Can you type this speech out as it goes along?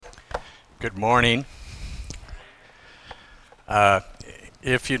Good morning.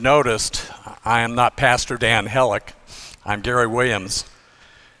 If you noticed, I am not Pastor Dan Hellick. I'm Gary Williams.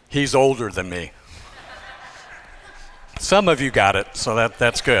 He's older than me. Some of you got it, so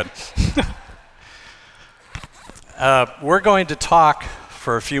that's good. We're going to talk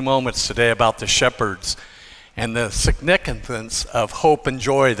for a few moments today about the shepherds and the significance of hope and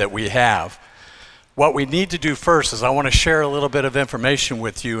joy that we have. What we need to do first is I want to share a little bit of information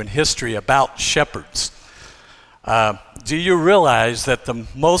with you in history about shepherds. Do you realize that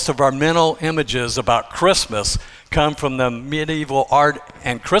most of our mental images about Christmas come from the medieval art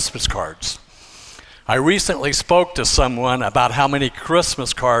and Christmas cards? I recently spoke to someone about how many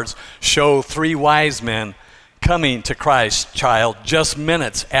Christmas cards show three wise men coming to Christ's child just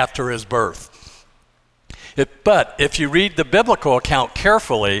minutes after his birth. But if you read the biblical account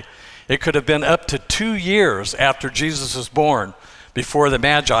carefully, it could have been up to 2 years after Jesus was born before the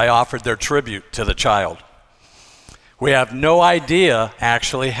Magi offered their tribute to the child. We have no idea,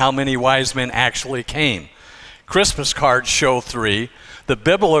 actually, how many wise men actually came. Christmas cards show 3. The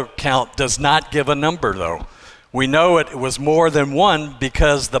biblical account does not give a number, though. We know it was more than one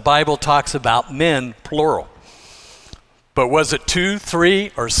because the Bible talks about men, plural. But was it 2,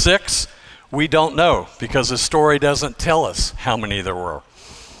 3, or 6? We don't know because the story doesn't tell us how many there were.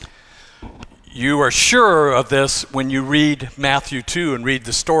 You are sure of this when you read Matthew 2 and read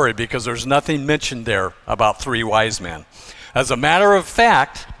the story because there's nothing mentioned there about 3 wise men. As a matter of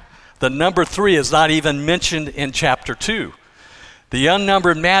fact, the number 3 is not even mentioned in chapter 2. The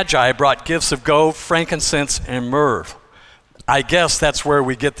unnumbered Magi brought gifts of gold, frankincense, and myrrh. I guess that's where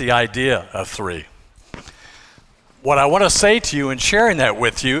we get the idea of 3. What I want to say to you in sharing that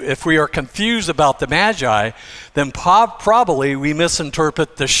with you, if we are confused about the Magi, then probably we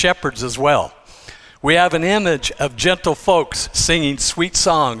misinterpret the shepherds as well. We have an image of gentle folks singing sweet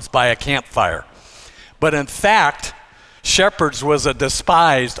songs by a campfire. But in fact, shepherds was a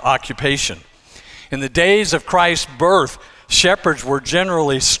despised occupation. In the days of Christ's birth, shepherds were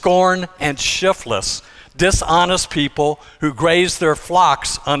generally scorned and shiftless, dishonest people who grazed their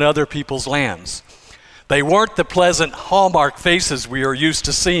flocks on other people's lands. They weren't the pleasant Hallmark faces we are used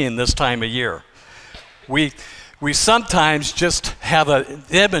to seeing this time of year. We sometimes just have an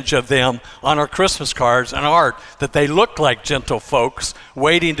image of them on our Christmas cards and art that they look like gentle folks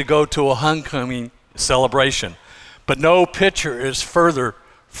waiting to go to a homecoming celebration. But no picture is further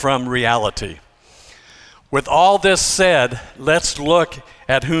from reality. With all this said, let's look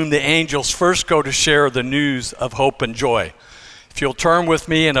at whom the angels first go to share the news of hope and joy. If you'll turn with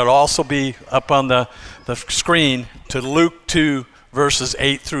me, and it'll also be up on the screen, to Luke 2, verses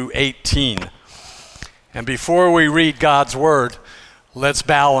 8 through 18. And before we read God's word, let's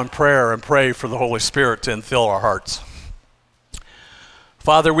bow in prayer and pray for the Holy Spirit to infill our hearts.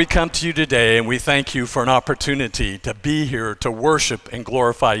 Father, we come to you today and we thank you for an opportunity to be here to worship and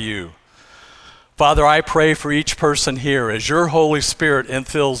glorify you. Father, I pray for each person here as your Holy Spirit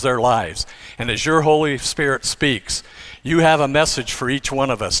infills their lives and as your Holy Spirit speaks, you have a message for each one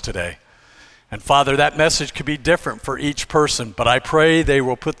of us today. And Father, that message could be different for each person, but I pray they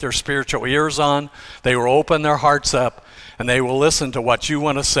will put their spiritual ears on, they will open their hearts up, and they will listen to what you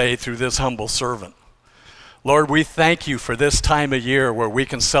want to say through this humble servant. Lord, we thank you for this time of year where we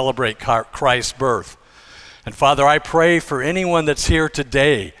can celebrate Christ's birth. And Father, I pray for anyone that's here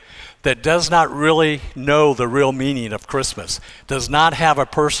today that does not really know the real meaning of Christmas, does not have a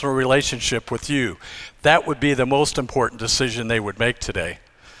personal relationship with you. That would be the most important decision they would make today.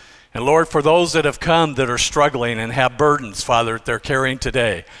 And Lord, for those that have come that are struggling and have burdens, Father, that they're carrying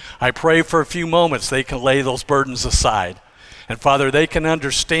today, I pray for a few moments they can lay those burdens aside. And Father, they can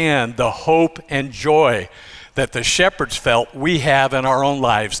understand the hope and joy that the shepherds felt we have in our own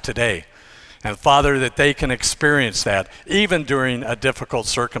lives today. And Father, that they can experience that even during a difficult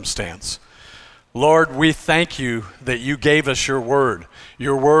circumstance. Lord, we thank you that you gave us your word.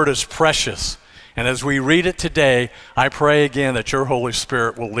 Your word is precious. And as we read it today, I pray again that your Holy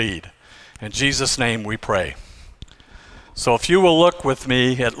Spirit will lead. In Jesus' name we pray. So if you will look with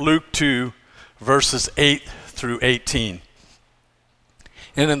me at Luke 2, verses 8 through 18.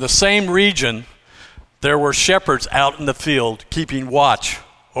 And in the same region, there were shepherds out in the field keeping watch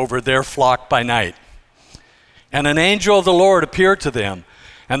over their flock by night. And an angel of the Lord appeared to them,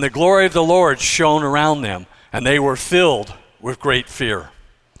 and the glory of the Lord shone around them, and they were filled with great fear.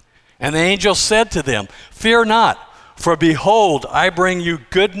 And the angel said to them, "Fear not, for behold, I bring you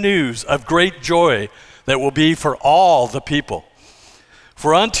good news of great joy that will be for all the people.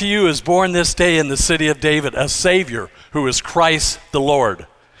 For unto you is born this day in the city of David a Savior, who is Christ the Lord.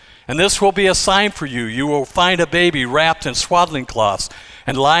 And this will be a sign for you. You will find a baby wrapped in swaddling cloths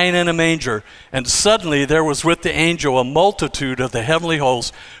and lying in a manger. And suddenly there was with the angel a multitude of the heavenly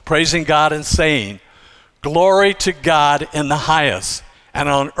host, praising God and saying, Glory to God in the highest, and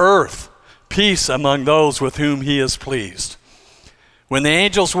on earth peace among those with whom he is pleased. When the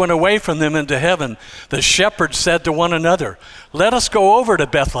angels went away from them into heaven, the shepherds said to one another, Let us go over to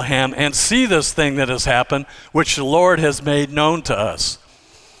Bethlehem and see this thing that has happened, which the Lord has made known to us.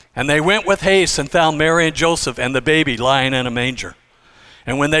 And they went with haste and found Mary and Joseph and the baby lying in a manger.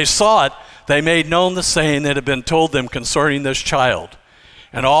 And when they saw it, they made known the saying that had been told them concerning this child.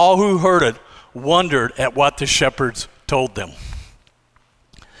 And all who heard it wondered at what the shepherds told them.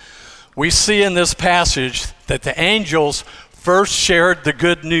 We see in this passage that the angels first shared the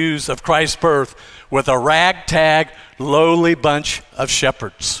good news of Christ's birth with a ragtag, lowly bunch of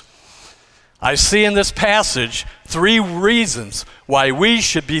shepherds. I see in this passage 3 reasons why we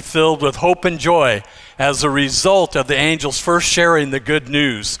should be filled with hope and joy as a result of the angels first sharing the good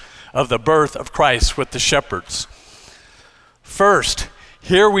news of the birth of Christ with the shepherds. First,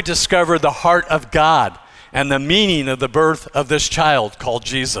 here we discover the heart of God and the meaning of the birth of this child called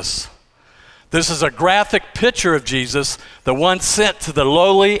Jesus. This is a graphic picture of Jesus, the one sent to the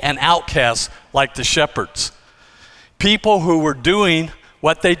lowly and outcasts like the shepherds. People who were doing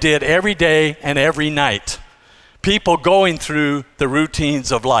what they did every day and every night. People going through the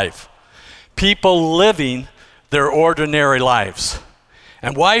routines of life. People living their ordinary lives.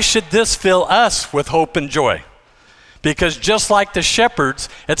 And why should this fill us with hope and joy? Because just like the shepherds,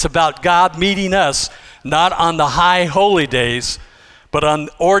 it's about God meeting us not on the high holy days, but on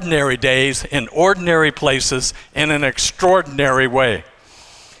ordinary days, in ordinary places, in an extraordinary way.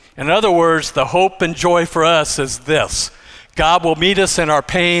 In other words, the hope and joy for us is this: God will meet us in our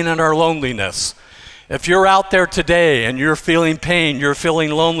pain and our loneliness. If you're out there today and you're feeling pain, you're feeling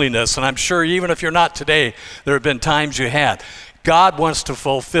loneliness, and I'm sure even if you're not today, there have been times you had, God wants to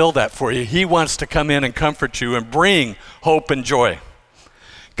fulfill that for you. He wants to come in and comfort you and bring hope and joy.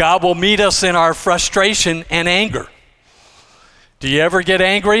 God will meet us in our frustration and anger. Do you ever get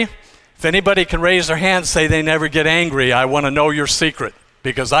angry? If anybody can raise their hand and say they never get angry, I want to know your secret,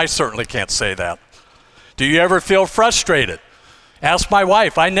 because I certainly can't say that. Do you ever feel frustrated? Ask my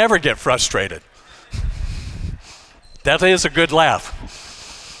wife. I never get frustrated. That is a good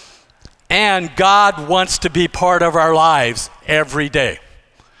laugh. And God wants to be part of our lives every day.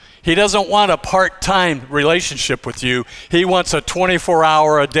 He doesn't want a part-time relationship with you. He wants a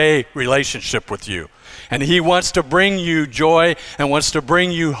 24-hour-a-day relationship with you. And he wants to bring you joy and wants to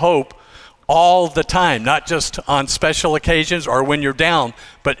bring you hope all the time, not just on special occasions or when you're down,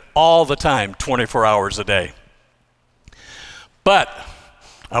 but all the time, 24 hours a day. But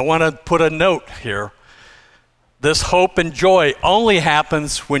I want to put a note here. This hope and joy only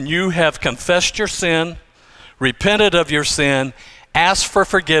happens when you have confessed your sin, repented of your sin, asked for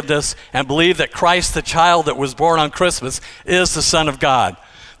forgiveness, and believe that Christ, the child that was born on Christmas, is the Son of God,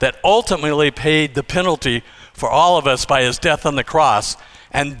 that ultimately paid the penalty for all of us by his death on the cross,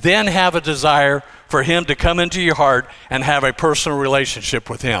 and then have a desire for him to come into your heart and have a personal relationship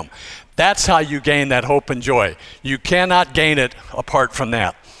with him. That's how you gain that hope and joy. You cannot gain it apart from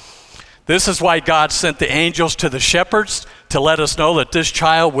that. This is why God sent the angels to the shepherds to let us know that this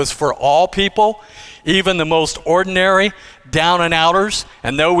child was for all people, even the most ordinary, down and outers,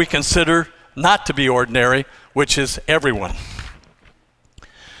 and though we consider not to be ordinary, which is everyone.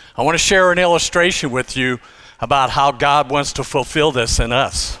 I want to share an illustration with you about how God wants to fulfill this in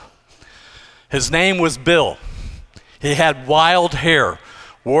us. His name was Bill. He had wild hair,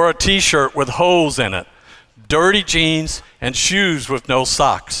 wore a t-shirt with holes in it, dirty jeans, and shoes with no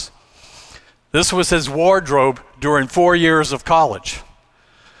socks. This was his wardrobe during 4 years of college.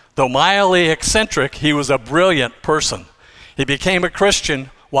 Though mildly eccentric, he was a brilliant person. He became a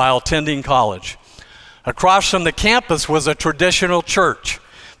Christian while attending college. Across from the campus was a traditional church.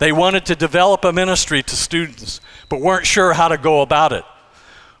 They wanted to develop a ministry to students, but weren't sure how to go about it.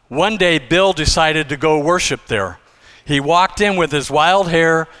 One day, Bill decided to go worship there. He walked in with his wild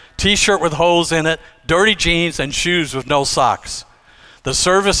hair, t-shirt with holes in it, dirty jeans, and shoes with no socks. The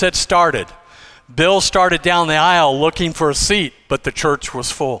service had started. Bill started down the aisle looking for a seat, but the church was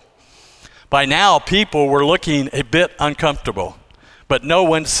full. By now, people were looking a bit uncomfortable, but no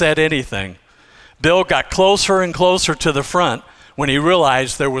one said anything. Bill got closer and closer to the front when he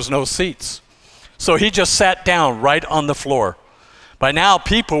realized there was no seats. So he just sat down right on the floor. By now,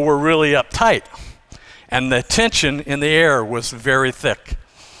 people were really uptight, and the tension in the air was very thick.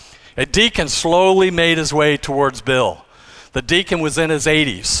 A deacon slowly made his way towards Bill. The deacon was in his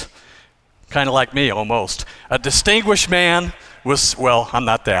 80s. Kind of like me, almost. A distinguished man with, well, I'm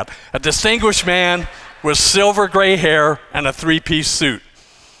not that. A distinguished man with silver gray hair and a three-piece suit.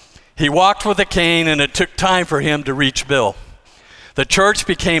 He walked with a cane, and it took time for him to reach Bill. The church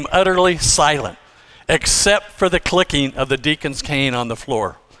became utterly silent, except for the clicking of the deacon's cane on the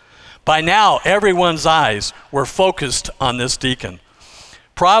floor. By now, everyone's eyes were focused on this deacon,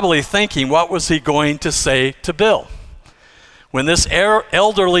 probably thinking, what was he going to say to Bill? When this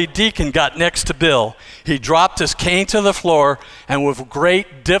elderly deacon got next to Bill, he dropped his cane to the floor and with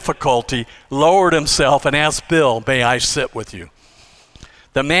great difficulty lowered himself and asked Bill, "May I sit with you?"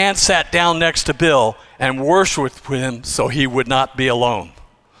 The man sat down next to Bill and worshiped with him so he would not be alone.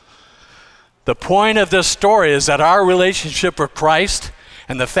 The point of this story is that our relationship with Christ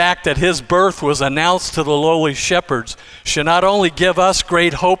and the fact that his birth was announced to the lowly shepherds should not only give us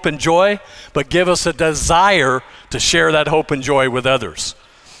great hope and joy, but give us a desire to share that hope and joy with others.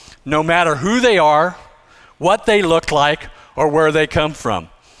 No matter who they are, what they look like, or where they come from.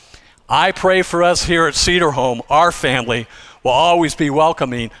 I pray for us here at Cedar Home, our family will always be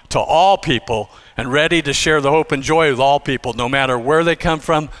welcoming to all people and ready to share the hope and joy with all people, no matter where they come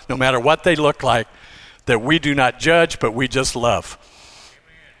from, no matter what they look like, that we do not judge, but we just love.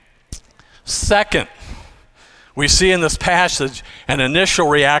 Second, we see in this passage an initial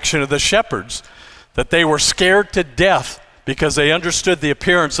reaction of the shepherds, that they were scared to death because they understood the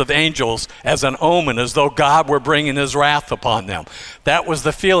appearance of angels as an omen, as though God were bringing his wrath upon them. That was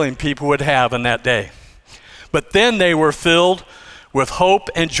the feeling people would have in that day. But then they were filled with hope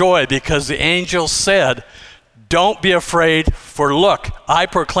and joy because the angel said, "Don't be afraid, for look, I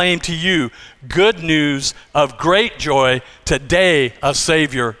proclaim to you good news of great joy. Today a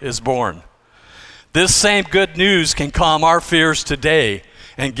Savior is born." This same good news can calm our fears today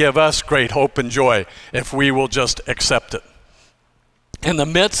and give us great hope and joy if we will just accept it. In the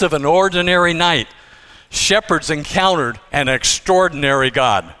midst of an ordinary night, shepherds encountered an extraordinary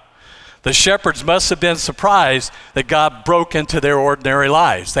God. The shepherds must have been surprised that God broke into their ordinary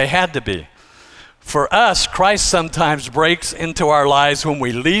lives. They had to be. For us, Christ sometimes breaks into our lives when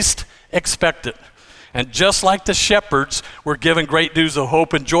we least expect it. And just like the shepherds were given great news of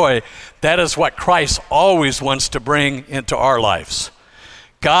hope and joy, that is what Christ always wants to bring into our lives.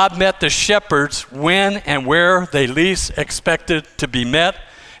 God met the shepherds when and where they least expected to be met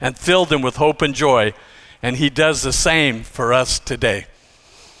and filled them with hope and joy. And he does the same for us today.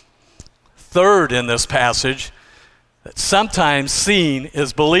 Third in this passage, that sometimes seeing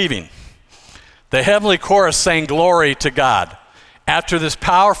is believing. The heavenly chorus sang glory to God. After this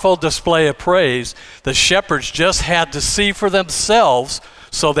powerful display of praise, the shepherds just had to see for themselves,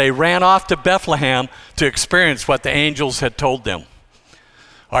 so they ran off to Bethlehem to experience what the angels had told them.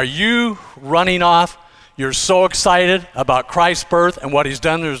 Are you running off? You're so excited about Christ's birth and what he's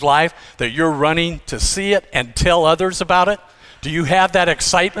done in his life that you're running to see it and tell others about it? Do you have that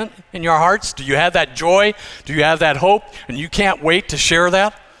excitement in your hearts? Do you have that joy? Do you have that hope? And you can't wait to share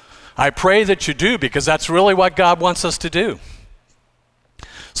that? I pray that you do, because that's really what God wants us to do.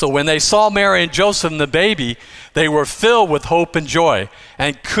 So when they saw Mary and Joseph and the baby, they were filled with hope and joy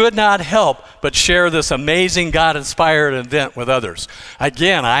and could not help but share this amazing God-inspired event with others.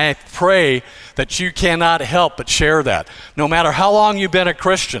 Again, I pray that you cannot help but share that. No matter how long you've been a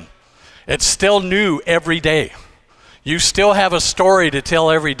Christian, it's still new every day. You still have a story to tell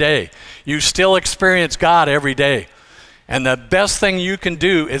every day. You still experience God every day. And the best thing you can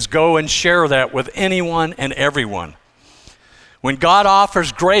do is go and share that with anyone and everyone. When God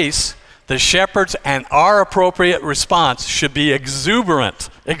offers grace, the shepherds and our appropriate response should be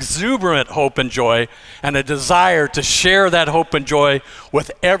exuberant hope and joy, and a desire to share that hope and joy with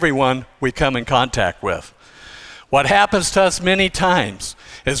everyone we come in contact with. What happens to us many times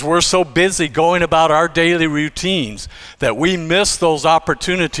is we're so busy going about our daily routines that we miss those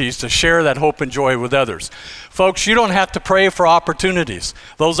opportunities to share that hope and joy with others. Folks, you don't have to pray for opportunities.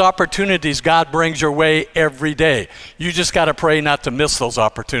 Those opportunities God brings your way every day. You just got to pray not to miss those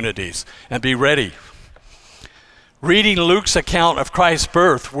opportunities and be ready. Reading Luke's account of Christ's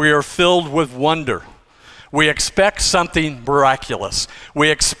birth, we are filled with wonder. We expect something miraculous. We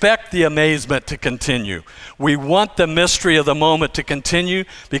expect the amazement to continue. We want the mystery of the moment to continue,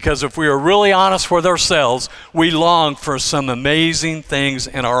 because if we are really honest with ourselves, we long for some amazing things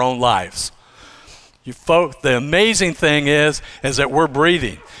in our own lives. You folks, the amazing thing is that we're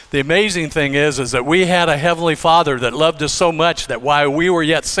breathing. The amazing thing is that we had a Heavenly Father that loved us so much that while we were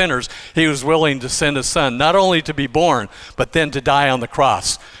yet sinners, he was willing to send his Son, not only to be born, but then to die on the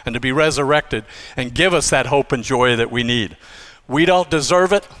cross and to be resurrected and give us that hope and joy that we need. We don't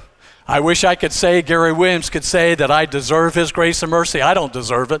deserve it. I wish I could say, Gary Williams could say, that I deserve his grace and mercy. I don't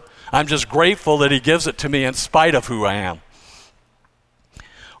deserve it. I'm just grateful that he gives it to me in spite of who I am.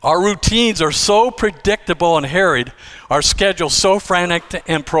 Our routines are so predictable and harried, our schedule's so frantic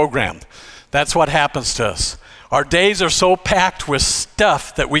and programmed. That's what happens to us. Our days are so packed with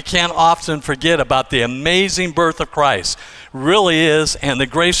stuff that we can't often forget about the amazing birth of Christ really is, and the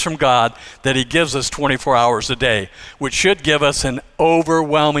grace from God that he gives us 24 hours a day, which should give us an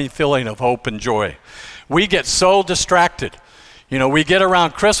overwhelming feeling of hope and joy. We get so distracted. You know, we get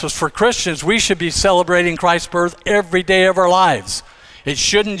around Christmas. For Christians, we should be celebrating Christ's birth every day of our lives. It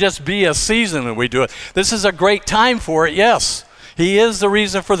shouldn't just be a season that we do it. This is a great time for it, yes. He is the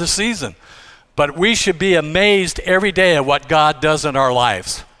reason for the season. But we should be amazed every day at what God does in our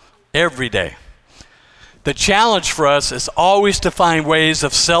lives. Every day. The challenge for us is always to find ways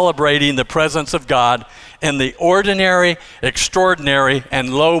of celebrating the presence of God in the ordinary, extraordinary,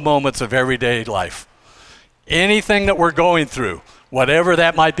 and low moments of everyday life. Anything that we're going through, whatever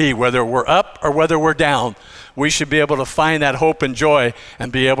that might be, whether we're up or whether we're down, we should be able to find that hope and joy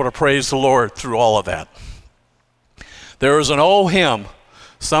and be able to praise the Lord through all of that. There is an old hymn,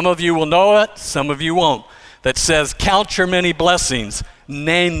 some of you will know it, some of you won't, that says, "Count your many blessings,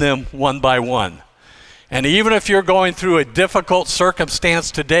 name them one by one." And even if you're going through a difficult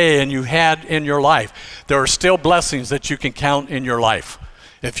circumstance today and you had in your life, there are still blessings that you can count in your life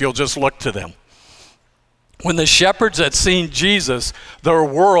if you'll just look to them. When the shepherds had seen Jesus, their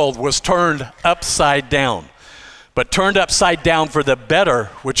world was turned upside down, but turned upside down for the better,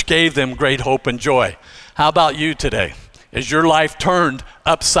 which gave them great hope and joy. How about you today? Is your life turned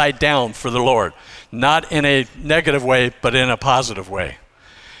upside down for the Lord? Not in a negative way, but in a positive way.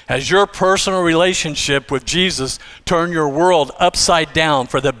 Has your personal relationship with Jesus turned your world upside down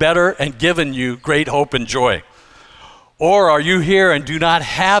for the better and given you great hope and joy? Or are you here and do not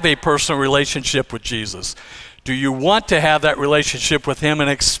have a personal relationship with Jesus? Do you want to have that relationship with him and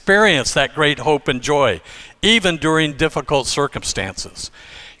experience that great hope and joy, even during difficult circumstances?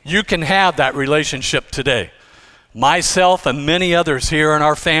 You can have that relationship today. Myself and many others here in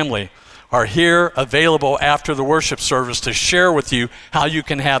our family are here available after the worship service to share with you how you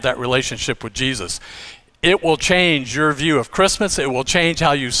can have that relationship with Jesus. It will change your view of Christmas. It will change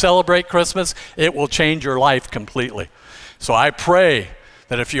how you celebrate Christmas. It will change your life completely. So I pray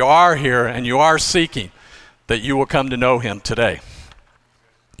that if you are here and you are seeking, that you will come to know him today.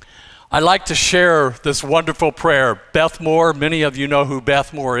 I'd like to share this wonderful prayer. Beth Moore, many of you know who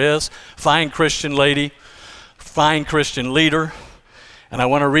Beth Moore is, fine Christian lady, fine Christian leader. And I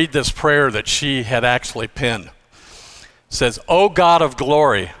want to read this prayer that she had actually penned. It says, "O God of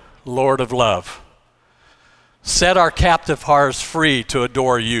glory, Lord of love, set our captive hearts free to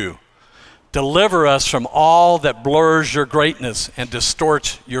adore you. Deliver us from all that blurs your greatness and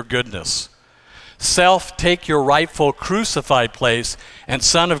distorts your goodness. Self, take your rightful crucified place, and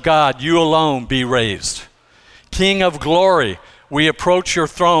Son of God, you alone be raised. King of glory, we approach your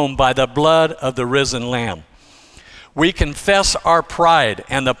throne by the blood of the risen Lamb. We confess our pride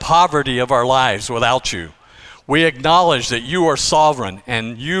and the poverty of our lives without you. We acknowledge that you are sovereign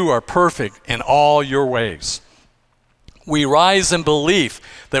and you are perfect in all your ways. We rise in belief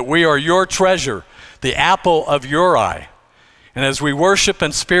that we are your treasure, the apple of your eye. And as we worship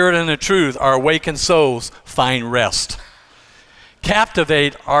in spirit and in truth, our awakened souls find rest.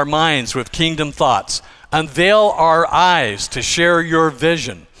 Captivate our minds with kingdom thoughts. Unveil our eyes to share your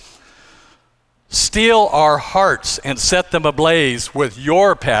vision. Steel our hearts and set them ablaze with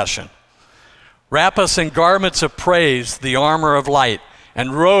your passion. Wrap us in garments of praise, the armor of light,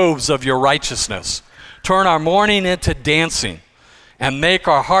 and robes of your righteousness. Turn our mourning into dancing, and make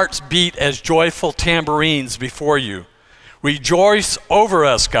our hearts beat as joyful tambourines before you. Rejoice over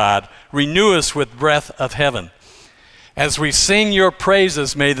us, God. Renew us with breath of heaven. As we sing your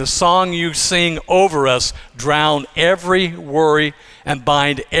praises, may the song you sing over us drown every worry and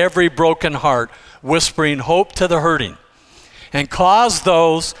bind every broken heart, whispering hope to the hurting, and cause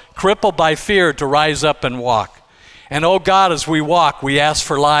those crippled by fear to rise up and walk. And oh God, as we walk, we ask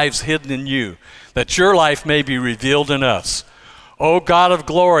for lives hidden in you, that your life may be revealed in us. Oh God of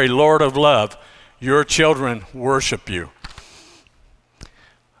glory, Lord of love, your children worship you.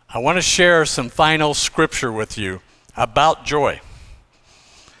 I want to share some final scripture with you about joy.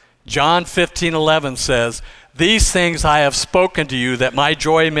 John 15:11 says, "These things I have spoken to you, that my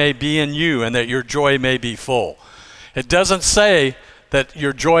joy may be in you and that your joy may be full." It doesn't say that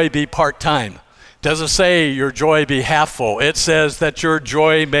your joy be part-time. It doesn't say your joy be half full. It says that your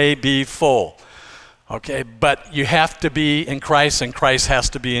joy may be full. Okay, but you have to be in Christ, and Christ has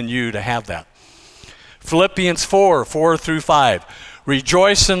to be in you to have that. Philippians 4:4-5.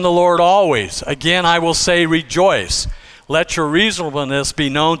 "Rejoice in the Lord always. Again, I will say rejoice. Let your reasonableness be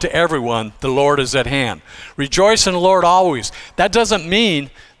known to everyone. The Lord is at hand." Rejoice in the Lord always. That doesn't mean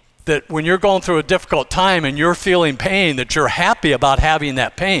that when you're going through a difficult time and you're feeling pain, that you're happy about having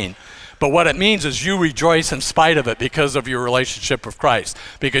that pain. But what it means is you rejoice in spite of it because of your relationship with Christ.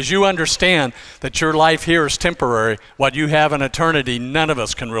 Because you understand that your life here is temporary. What you have in eternity, none of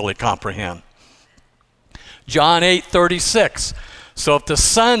us can really comprehend. John 8:36. So if the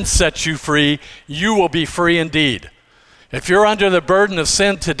Son sets you free, you will be free indeed. If you're under the burden of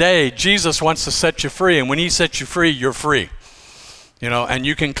sin today, Jesus wants to set you free. And when he sets you free, you're free. And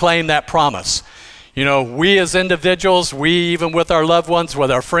you can claim that promise. We as individuals, we even with our loved ones,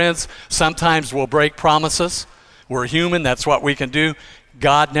 with our friends, sometimes will break promises. We're human, that's what we can do.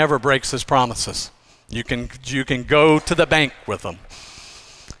 God never breaks his promises. You can go to the bank with them.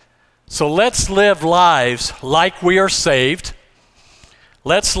 So let's live lives like we are saved.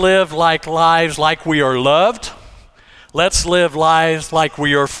 Let's live lives like we are loved. Let's live lives like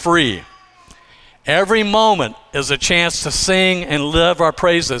we are free. Every moment is a chance to sing and live our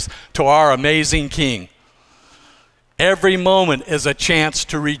praises to our amazing King. Every moment is a chance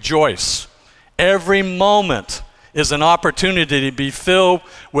to rejoice. Every moment is an opportunity to be filled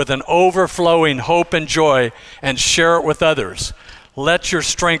with an overflowing hope and joy and share it with others. Let your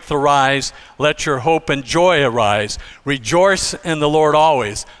strength arise. Let your hope and joy arise. Rejoice in the Lord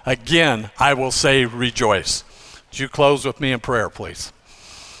always. Again, I will say rejoice. Would you close with me in prayer, please?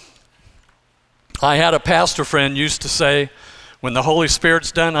 I had a pastor friend used to say, when the Holy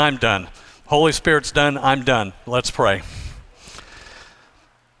Spirit's done, I'm done. Holy Spirit's done, I'm done. Let's pray.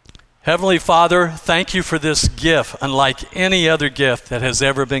 Heavenly Father, thank you for this gift, unlike any other gift that has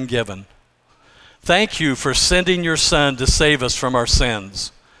ever been given. Thank you for sending your Son to save us from our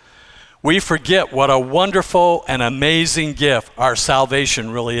sins. We forget what a wonderful and amazing gift our salvation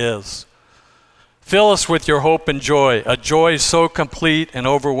really is. Fill us with your hope and joy, a joy so complete and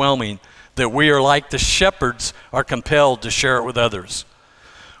overwhelming that we are like the shepherds are compelled to share it with others.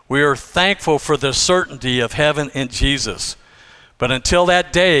 We are thankful for the certainty of heaven in Jesus. But until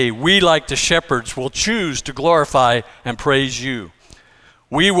that day, we like the shepherds will choose to glorify and praise you.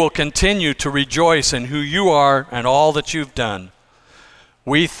 We will continue to rejoice in who you are and all that you've done.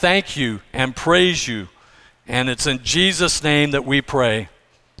 We thank you and praise you, and it's in Jesus' name that we pray.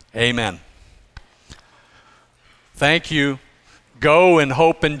 Amen. Thank you. Go in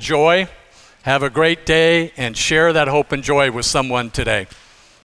hope and joy. Have a great day and share that hope and joy with someone today.